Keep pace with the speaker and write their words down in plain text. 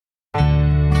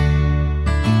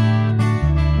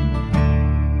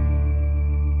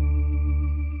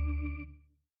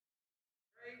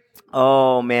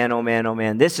Oh man, oh man, oh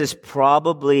man. This is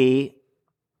probably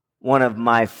one of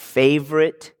my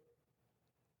favorite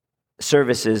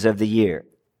services of the year.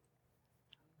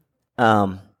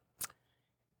 And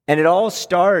it all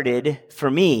started for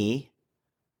me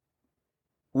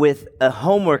with a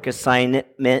homework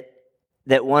assignment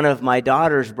that one of my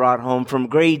daughters brought home from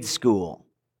grade school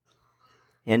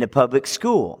in a public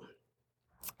school.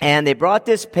 And they brought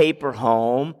this paper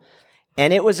home,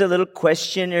 and it was a little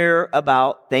questionnaire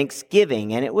about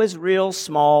Thanksgiving. And it was real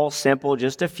small, simple,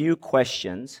 just a few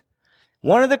questions.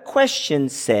 One of the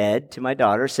questions said, to my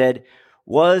daughter, said,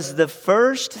 was the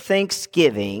first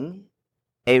Thanksgiving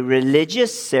a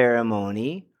religious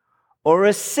ceremony or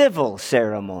a civil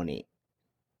ceremony?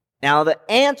 Now, the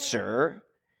answer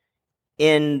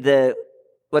in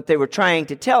what they were trying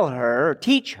to tell her or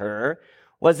teach her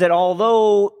was that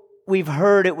although we've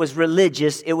heard it was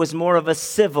religious, it was more of a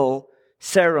civil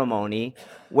ceremony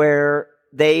where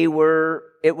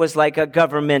it was like a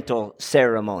governmental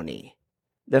ceremony,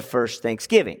 the first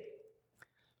Thanksgiving.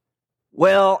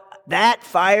 Well, that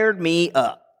fired me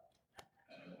up.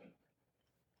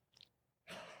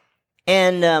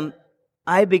 And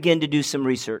I began to do some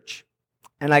research.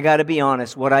 And I got to be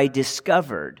honest, what I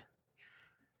discovered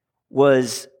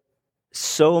was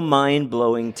so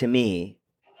mind-blowing to me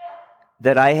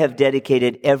that I have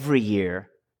dedicated every year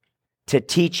to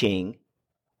teaching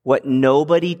what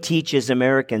nobody teaches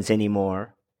Americans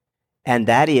anymore, and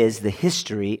that is the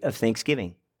history of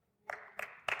Thanksgiving.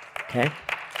 Okay?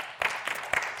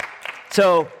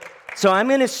 So I'm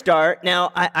going to start.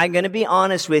 Now, I'm going to be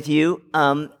honest with you.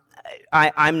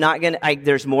 I'm not going to,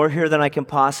 there's more here than I can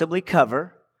possibly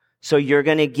cover. So you're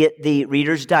going to get the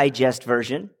Reader's Digest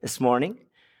version this morning.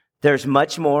 There's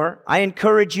much more. I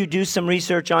encourage you to do some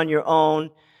research on your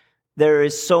own. There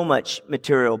is so much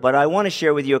material, but I want to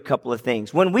share with you a couple of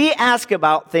things. When we ask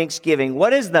about Thanksgiving,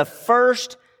 what is the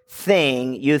first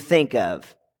thing you think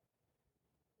of?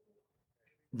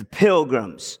 The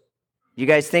pilgrims. You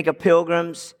guys think of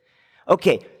pilgrims?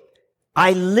 Okay.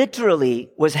 I literally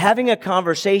was having a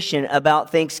conversation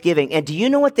about Thanksgiving, and do you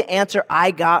know what the answer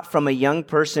I got from a young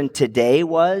person today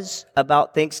was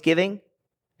about Thanksgiving?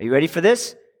 Are you ready for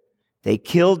this? They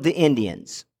killed the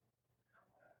Indians.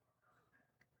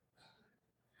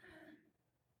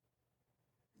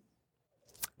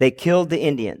 They killed the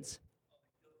Indians.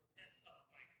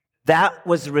 That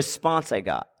was the response I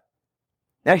got.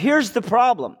 Now here's the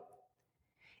problem.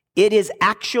 It is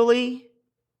actually,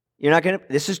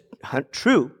 this is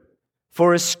true,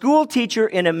 for a school teacher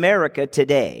in America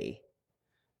today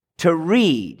to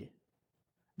read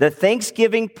the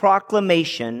Thanksgiving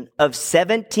Proclamation of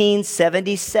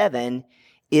 1777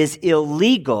 is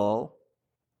illegal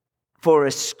for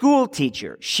a school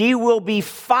teacher. She will be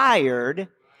fired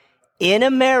in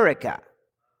America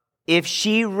if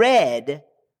she read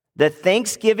the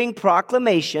Thanksgiving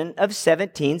Proclamation of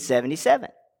 1777.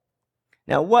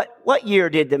 Now, what year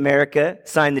did America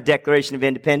sign the Declaration of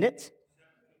Independence?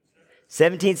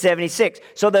 1776.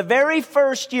 So the very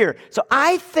first year. So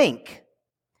I think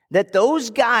that those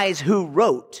guys who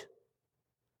wrote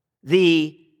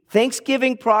the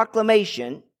Thanksgiving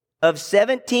Proclamation of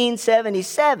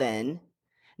 1777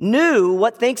 knew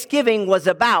what Thanksgiving was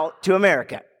about to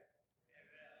America.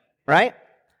 Right?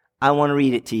 I want to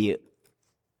read it to you.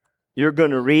 You're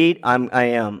going to read? I'm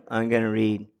going to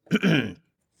read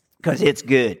because it's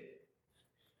good.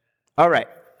 All right.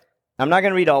 I'm not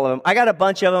going to read all of them. I got a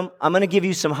bunch of them. I'm going to give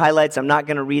you some highlights. I'm not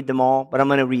going to read them all, but I'm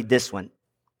going to read this one.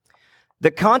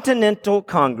 The Continental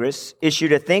Congress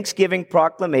issued a Thanksgiving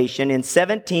proclamation in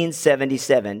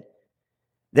 1777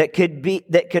 that could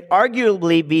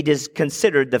arguably be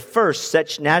considered the first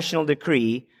such national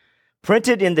decree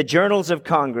printed in the Journals of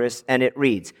Congress, and it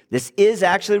reads, this is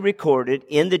actually recorded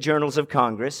in the Journals of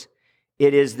Congress.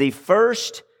 It is the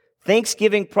first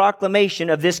Thanksgiving proclamation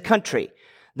of this country.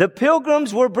 The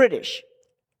Pilgrims were British.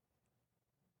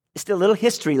 Just a little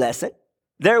history lesson.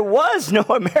 There was no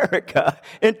America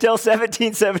until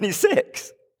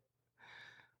 1776.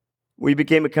 We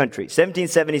became a country.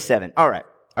 1777. All right.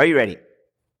 Are you ready?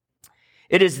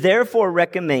 It is therefore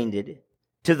recommended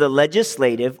to the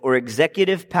legislative or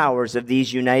executive powers of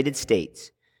these United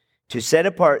States to set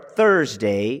apart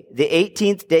Thursday, the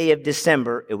 18th day of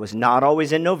December. It was not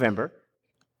always in November.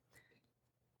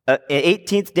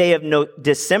 18th day of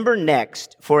December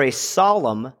next for a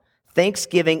solemn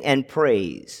thanksgiving and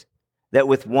praise, that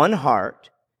with one heart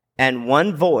and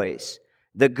one voice,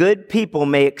 the good people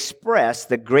may express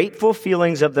the grateful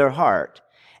feelings of their heart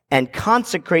and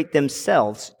consecrate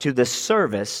themselves to the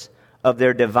service of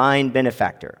their divine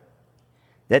benefactor.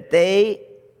 That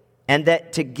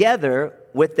together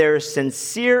with their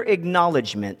sincere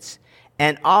acknowledgments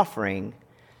and offering,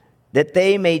 that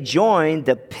they may join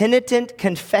the penitent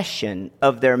confession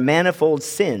of their manifold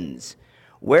sins,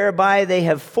 whereby they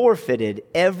have forfeited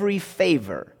every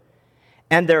favor,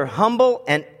 and their humble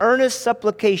and earnest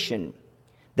supplication,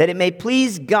 that it may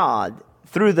please God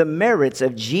through the merits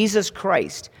of Jesus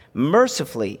Christ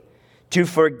mercifully to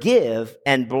forgive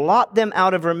and blot them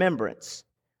out of remembrance,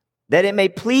 that it may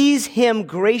please him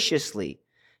graciously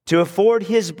to afford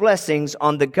his blessings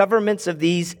on the governments of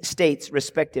these states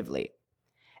respectively,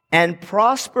 and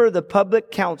prosper the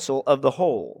public counsel of the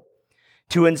whole,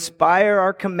 to inspire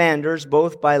our commanders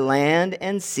both by land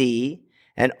and sea,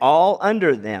 and all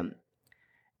under them,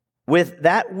 with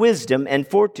that wisdom and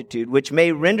fortitude which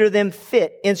may render them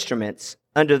fit instruments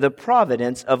under the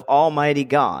providence of Almighty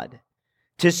God,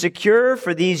 to secure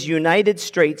for these united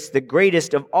straits the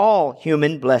greatest of all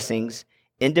human blessings,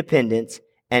 independence,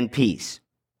 and peace,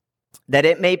 that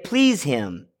it may please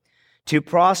him to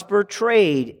prosper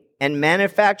trade and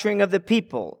manufacturing of the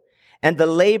people, and the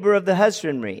labor of the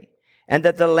husbandry, and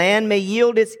that the land may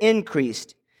yield its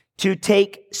increase, to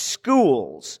take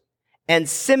schools and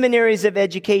seminaries of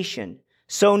education,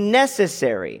 so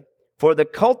necessary for the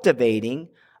cultivating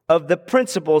of the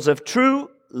principles of true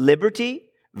liberty,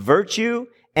 virtue,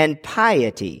 and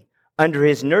piety under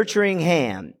his nurturing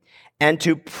hand, and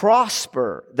to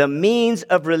prosper the means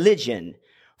of religion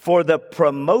for the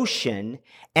promotion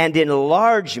and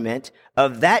enlargement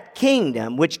of that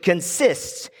kingdom which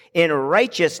consists in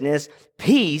righteousness,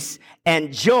 peace,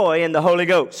 and joy in the Holy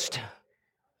Ghost.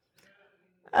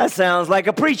 That sounds like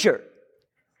a preacher.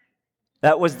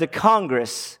 That was the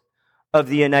Congress of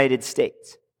the United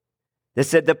States. They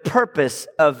said the purpose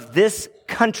of this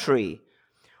country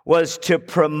was to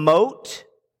promote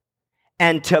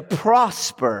and to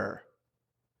prosper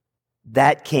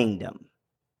that kingdom.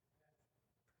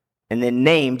 And then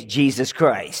named Jesus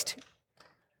Christ.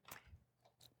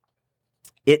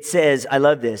 It says, I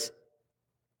love this.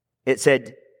 It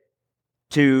said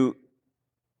to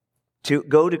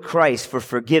go to Christ for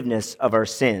forgiveness of our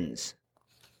sins.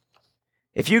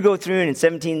 If you go through in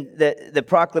 17, the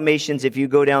proclamations, if you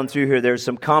go down through here, there's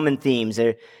some common themes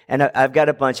there, and I've got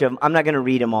a bunch of them. I'm not going to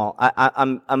read them all.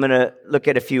 I'm going to look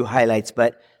at a few highlights,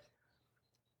 but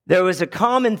there was a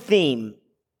common theme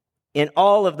in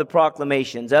all of the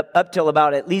proclamations up till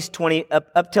about at least 20,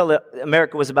 up till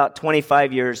America was about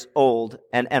 25 years old,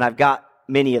 and I've got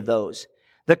many of those.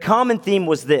 The common theme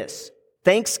was this: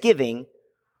 Thanksgiving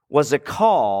was a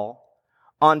call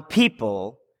on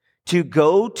people to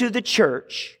go to the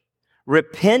church,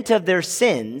 repent of their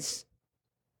sins.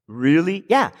 Really?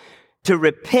 Yeah. To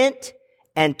repent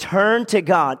and turn to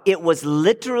God. It was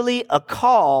literally a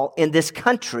call in this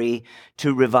country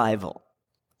to revival.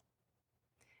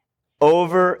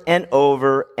 Over and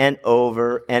over and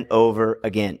over and over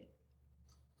again.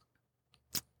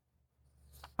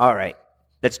 All right.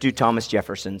 Let's do Thomas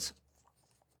Jefferson's.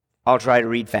 I'll try to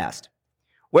read fast.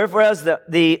 Wherefore, as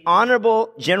the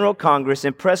Honorable General Congress,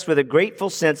 impressed with a grateful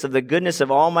sense of the goodness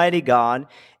of Almighty God,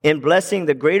 in blessing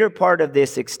the greater part of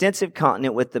this extensive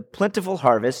continent with the plentiful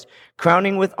harvest,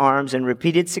 crowning with arms and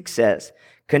repeated success,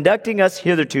 conducting us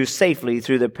hitherto safely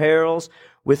through the perils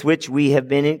with which we have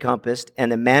been encompassed, and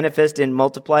the manifest and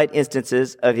multiplied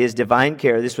instances of his divine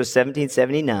care, this was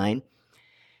 1779,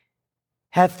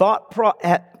 have thought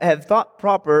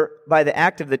proper by the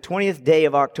act of the 20th day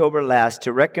of October last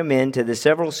to recommend to the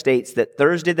several states that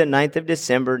Thursday the 9th of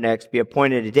December next be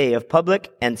appointed a day of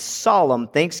public and solemn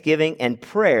thanksgiving and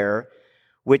prayer,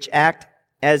 which act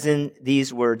as in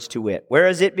these words to wit.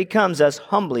 Whereas it becomes us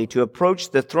humbly to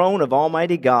approach the throne of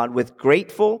Almighty God with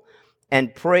grateful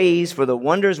and praise for the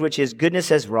wonders which his goodness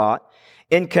has wrought,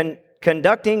 in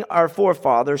conducting our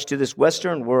forefathers to this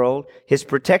western world, his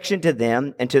protection to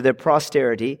them and to their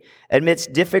posterity,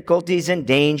 amidst difficulties and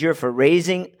danger, for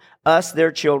raising us,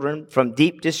 their children, from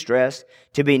deep distress,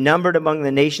 to be numbered among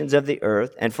the nations of the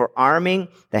earth, and for arming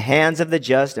the hands of the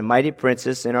just and mighty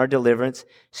princes in our deliverance,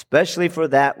 especially for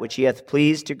that which he hath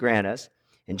pleased to grant us,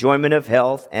 enjoyment of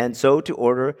health, and so to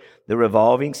order the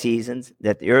revolving seasons,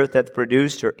 that the earth hath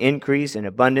produced her increase and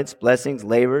abundance, blessings,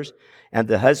 labors, and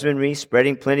the husbandry,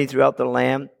 spreading plenty throughout the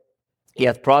land. He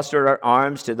hath prospered our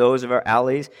arms to those of our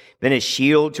allies, been a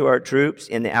shield to our troops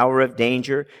in the hour of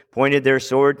danger, pointed their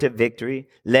sword to victory,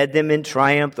 led them in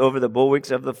triumph over the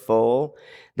bulwarks of the foe,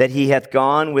 that he hath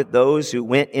gone with those who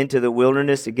went into the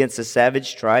wilderness against the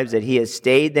savage tribes, that he has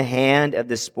stayed the hand of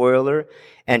the spoiler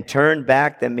and turned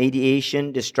back the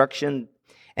mediation destruction.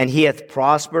 And he hath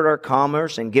prospered our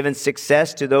commerce and given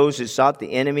success to those who sought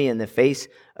the enemy in the face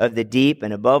of the deep.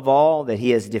 And above all, that he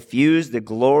has diffused the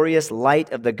glorious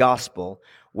light of the gospel,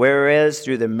 whereas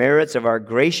through the merits of our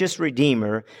gracious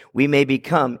Redeemer, we may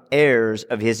become heirs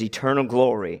of his eternal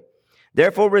glory.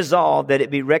 Therefore resolve that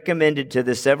it be recommended to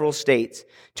the several states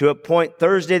to appoint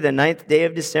Thursday, the 9th day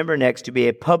of December next, to be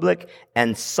a public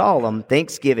and solemn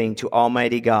thanksgiving to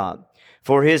Almighty God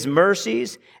for his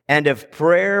mercies, and of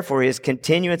prayer for his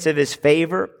continuance of his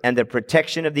favor and the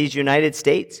protection of these United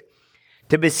States,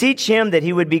 to beseech him that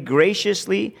he would be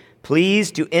graciously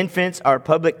pleased to influence our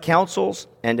public councils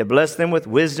and to bless them with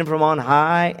wisdom from on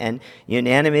high and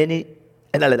unanimity,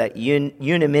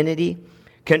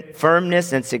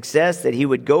 firmness and success, that he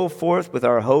would go forth with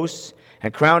our hosts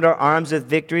and crown our arms with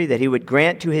victory, that he would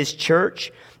grant to his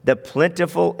church the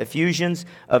plentiful effusions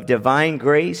of divine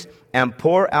grace and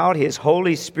pour out his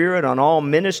Holy Spirit on all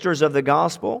ministers of the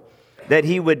gospel, that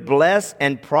he would bless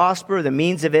and prosper the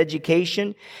means of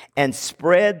education and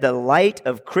spread the light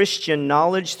of Christian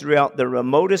knowledge throughout the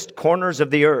remotest corners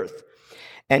of the earth.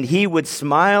 And he would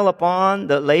smile upon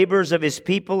the labors of his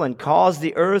people and cause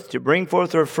the earth to bring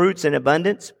forth her fruits in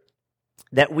abundance,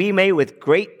 that we may with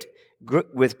gratitude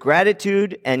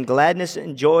and gladness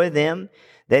enjoy them,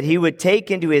 that he would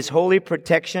take into his holy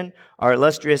protection our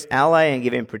illustrious ally and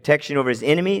give him protection over his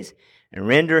enemies, and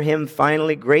render him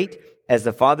finally great as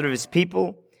the father of his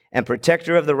people and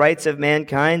protector of the rights of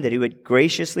mankind, that he would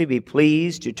graciously be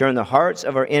pleased to turn the hearts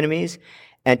of our enemies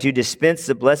and to dispense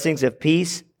the blessings of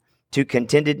peace to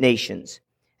contended nations,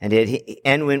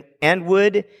 and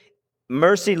would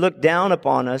mercy look down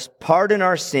upon us, pardon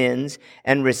our sins,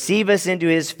 and receive us into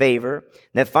his favor,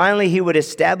 that finally he would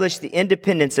establish the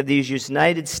independence of these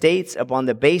United States upon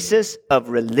the basis of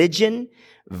religion,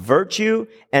 virtue,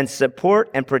 and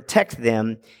support, and protect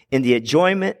them in the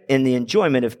enjoyment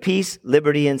of peace,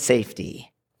 liberty, and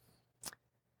safety.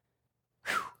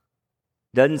 Whew.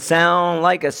 Doesn't sound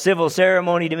like a civil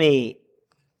ceremony to me.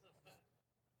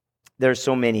 There's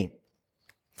so many.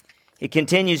 It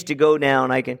continues to go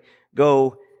down. I can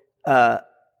go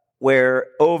where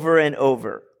over and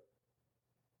over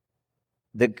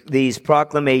these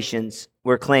proclamations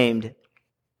were claimed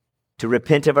to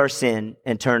repent of our sin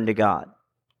and turn to God.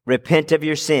 Repent of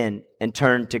your sin and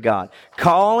turn to God.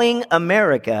 Calling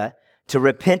America to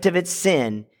repent of its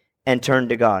sin and turn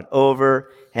to God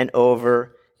over and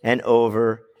over and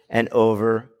over and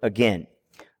over again.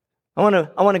 I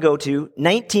want to go to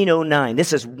 1909.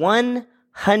 This is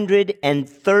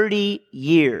 130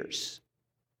 years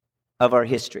of our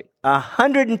history.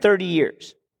 130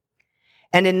 years.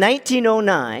 And in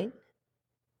 1909,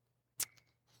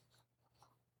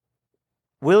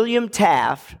 William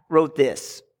Taft wrote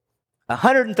this.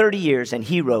 130 years, and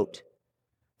he wrote,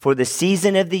 "For the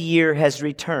season of the year has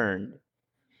returned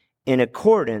in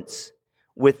accordance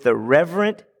with the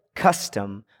reverent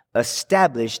custom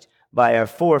established by our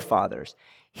forefathers."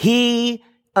 He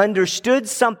understood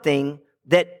something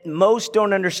that most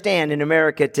don't understand in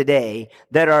America today,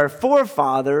 that our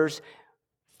forefathers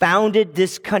founded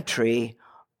this country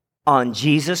on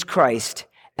Jesus Christ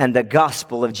and the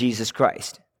gospel of Jesus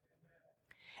Christ.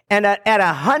 And at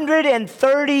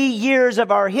 130 years of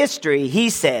our history, he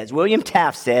says, William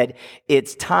Taft said,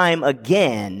 it's time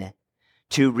again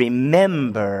to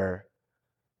remember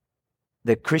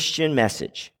the Christian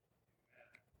message.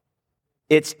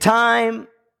 It's time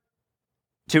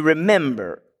to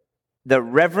remember the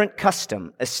reverent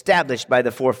custom established by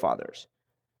the forefathers.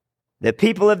 The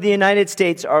people of the United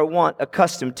States are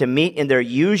accustomed to meet in their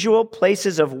usual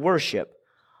places of worship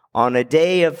on a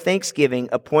day of thanksgiving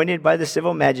appointed by the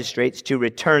civil magistrates to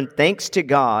return thanks to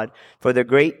God for the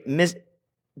great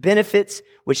benefits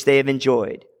which they have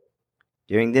enjoyed.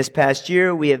 During this past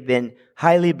year, we have been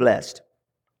highly blessed.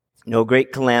 No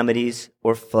great calamities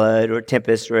or flood or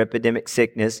tempest or epidemic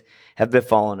sickness have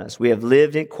befallen us. We have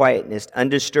lived in quietness,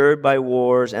 undisturbed by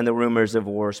wars and the rumors of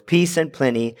wars, peace and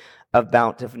plenty of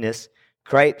bountifulness,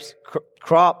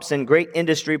 crops and great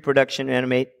industry production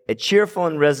animate a cheerful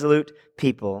and resolute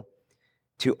people.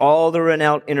 To all the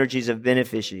renowned energies of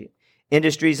beneficence,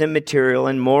 industries and material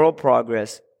and moral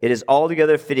progress, it is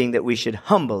altogether fitting that we should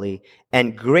humbly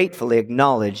and gratefully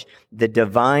acknowledge the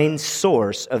divine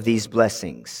source of these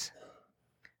blessings.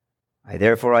 I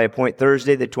appoint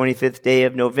Thursday, the 25th day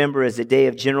of November, as a day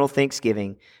of general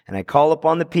thanksgiving, and I call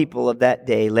upon the people of that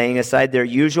day, laying aside their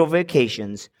usual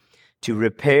vacations, to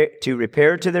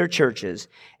repair to their churches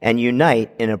and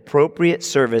unite in appropriate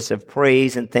service of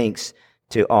praise and thanks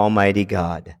to Almighty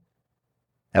God.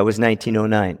 That was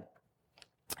 1909.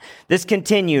 This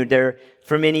continued there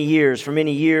for many years. For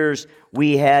many years,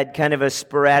 we had kind of a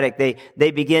sporadic.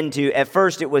 They begin to, at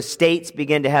first it was states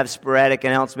begin to have sporadic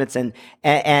announcements, and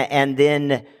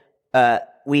then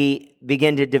we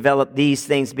begin to develop these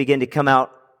things, begin to come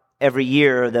out every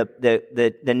year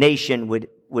the nation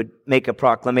would make a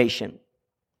proclamation.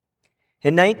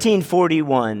 In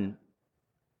 1941,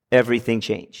 everything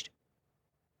changed.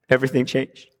 Everything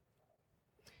changed.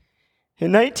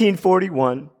 In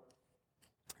 1941,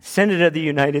 the Senate of the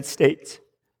United States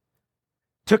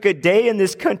took a day in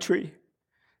this country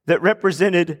that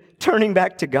represented turning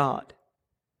back to God,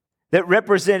 that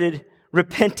represented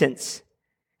repentance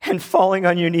and falling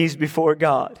on your knees before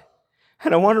God.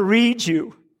 And I want to read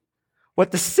you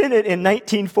what the Senate in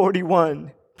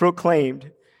 1941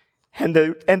 proclaimed. And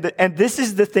this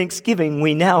is the Thanksgiving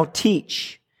we now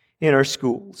teach in our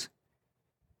schools.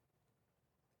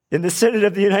 In the Senate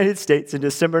of the United States, on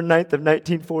December 9th of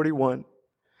 1941,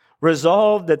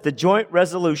 resolved that the joint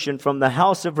resolution from the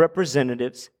House of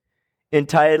Representatives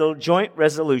entitled Joint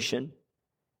Resolution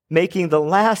making the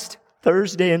last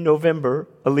Thursday in November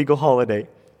a legal holiday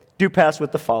do pass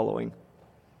with the following.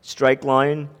 Strike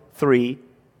line 3,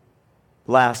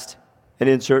 last, and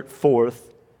insert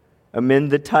fourth.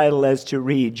 Amend the title as to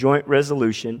read Joint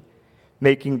Resolution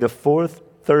making the fourth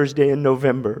Thursday in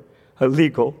November a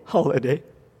legal holiday.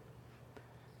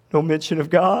 No mention of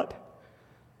God.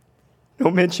 No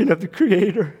mention of the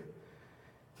Creator.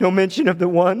 No mention of the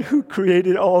one who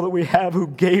created all that we have, who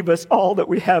gave us all that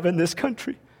we have in this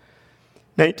country.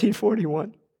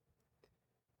 1941.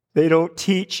 They don't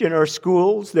teach in our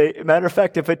schools. Matter of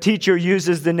fact, if a teacher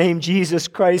uses the name Jesus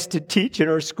Christ to teach in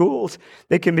our schools,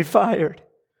 they can be fired.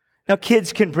 Now,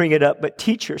 kids can bring it up, but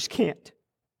teachers can't.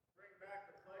 Bring back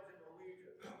the Pledge of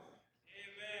Allegiance.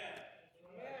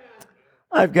 Amen.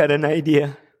 I've got an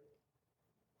idea.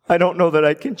 I don't know that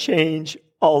I can change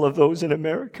all of those in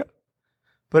America.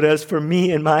 But as for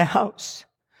me and my house,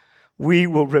 we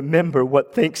will remember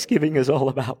what Thanksgiving is all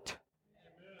about.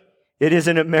 It is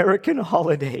an American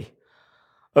holiday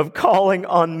of calling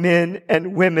on men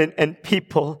and women and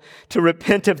people to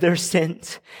repent of their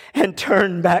sins and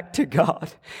turn back to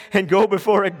God and go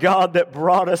before a God that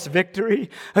brought us victory,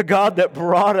 a God that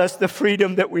brought us the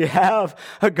freedom that we have,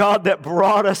 a God that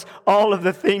brought us all of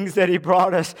the things that He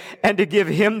brought us, and to give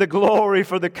Him the glory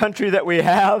for the country that we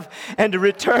have and to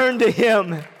return to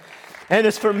Him. And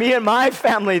as for me and my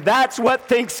family, that's what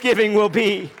Thanksgiving will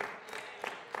be.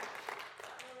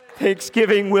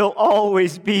 Thanksgiving will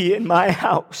always be in my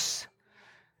house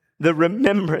the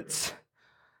remembrance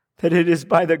that it is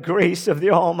by the grace of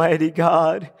the Almighty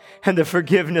God and the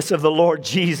forgiveness of the Lord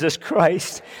Jesus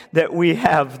Christ that we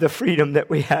have the freedom that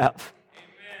we have.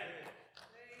 Amen.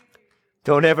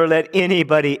 Don't ever let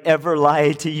anybody ever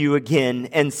lie to you again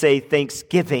and say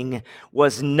Thanksgiving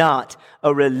was not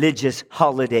a religious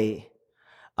holiday.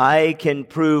 I can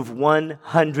prove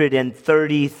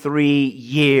 133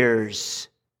 years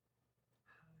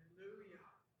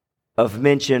of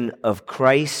mention of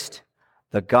Christ,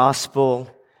 the gospel,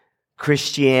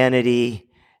 Christianity,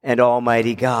 and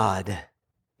Almighty God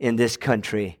in this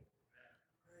country.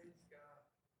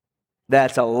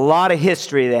 That's a lot of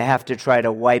history they have to try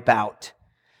to wipe out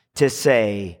to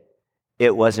say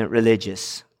it wasn't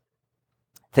religious.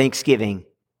 Thanksgiving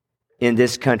in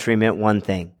this country meant one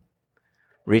thing: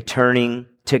 returning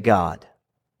to God.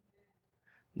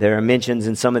 There are mentions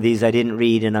in some of these I didn't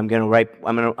read, and I'm going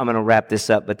to wrap this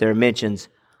up. But there are mentions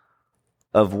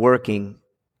of working,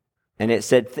 and it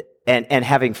said and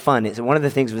having fun. One of the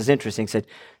things was interesting. It said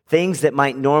things that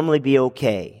might normally be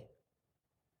okay,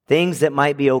 things that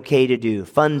might be okay to do,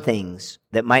 fun things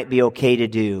that might be okay to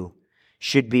do,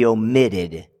 should be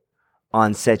omitted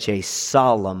on such a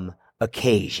solemn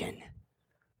occasion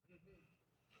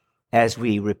as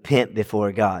we repent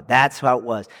before God. That's how it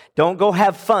was. Don't go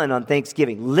have fun on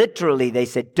Thanksgiving. Literally, they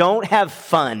said, don't have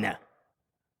fun.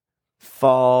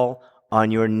 Fall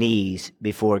on your knees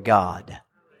before God.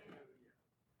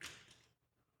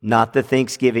 Not the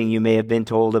Thanksgiving you may have been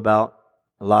told about.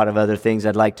 A lot of other things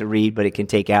I'd like to read, but it can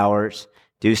take hours.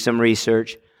 Do some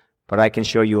research. But I can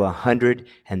show you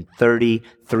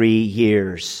 133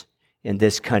 years in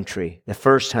this country. The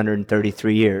first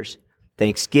 133 years,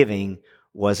 Thanksgiving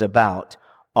was about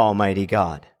Almighty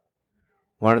God.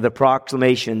 One of the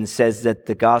proclamations says that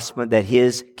the gospel, that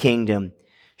His kingdom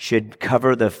should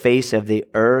cover the face of the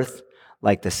earth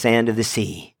like the sand of the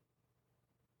sea.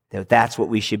 That's what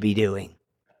we should be doing.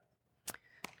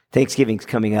 Thanksgiving's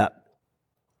coming up.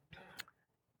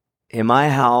 In my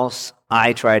house,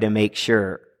 I try to make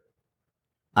sure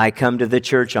I come to the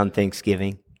church on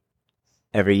Thanksgiving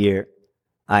every year.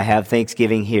 I have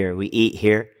Thanksgiving here. We eat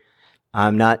here.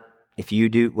 If you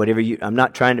do whatever I'm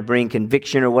not trying to bring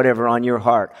conviction or whatever on your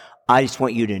heart. I just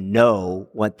want you to know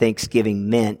what Thanksgiving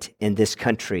meant in this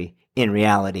country in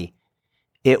reality.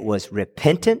 It was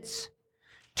repentance,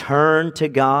 turn to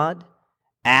God,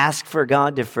 ask for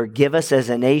God to forgive us as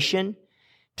a nation,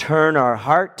 turn our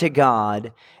heart to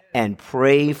God, and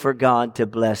pray for God to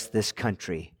bless this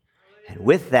country. And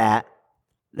with that,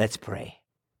 let's pray.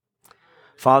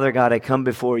 Father God, I come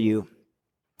before you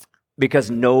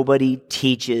because nobody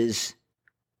teaches,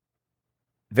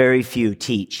 very few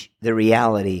teach the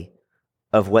reality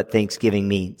of what Thanksgiving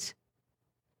means.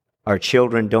 Our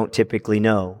children don't typically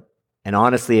know. And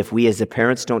honestly, if we as the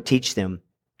parents don't teach them,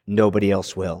 nobody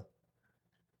else will.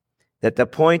 That the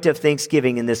point of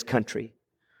Thanksgiving in this country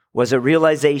was a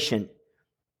realization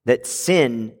that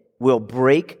sin will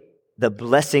break the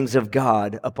blessings of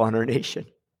God upon our nation.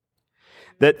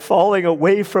 That falling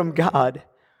away from God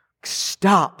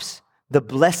stops the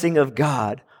blessing of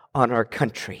God on our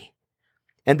country.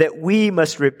 And that we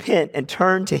must repent and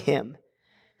turn to Him.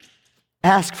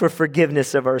 Ask for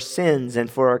forgiveness of our sins and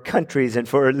for our countries and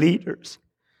for our leaders.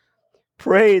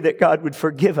 Pray that God would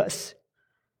forgive us.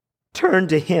 Turn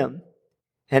to Him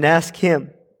and ask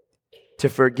Him to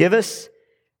forgive us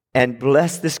and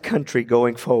bless this country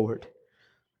going forward.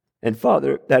 And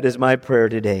Father, that is my prayer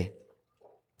today,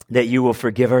 that you will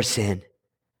forgive our sin,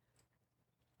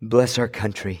 bless our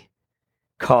country,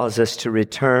 cause us to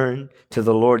return to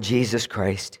the Lord Jesus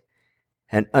Christ,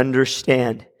 and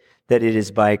understand that it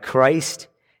is by Christ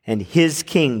and His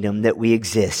kingdom that we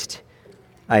exist.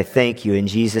 I thank you in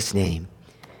Jesus' name.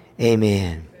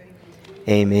 Amen.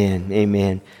 Amen.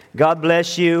 Amen. God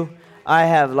bless you. I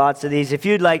have lots of these. If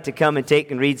you'd like to come and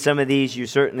take and read some of these, you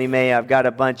certainly may. I've got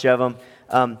a bunch of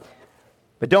them.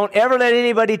 But don't ever let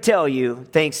anybody tell you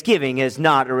Thanksgiving is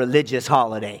not a religious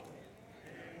holiday.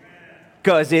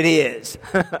 Because it is.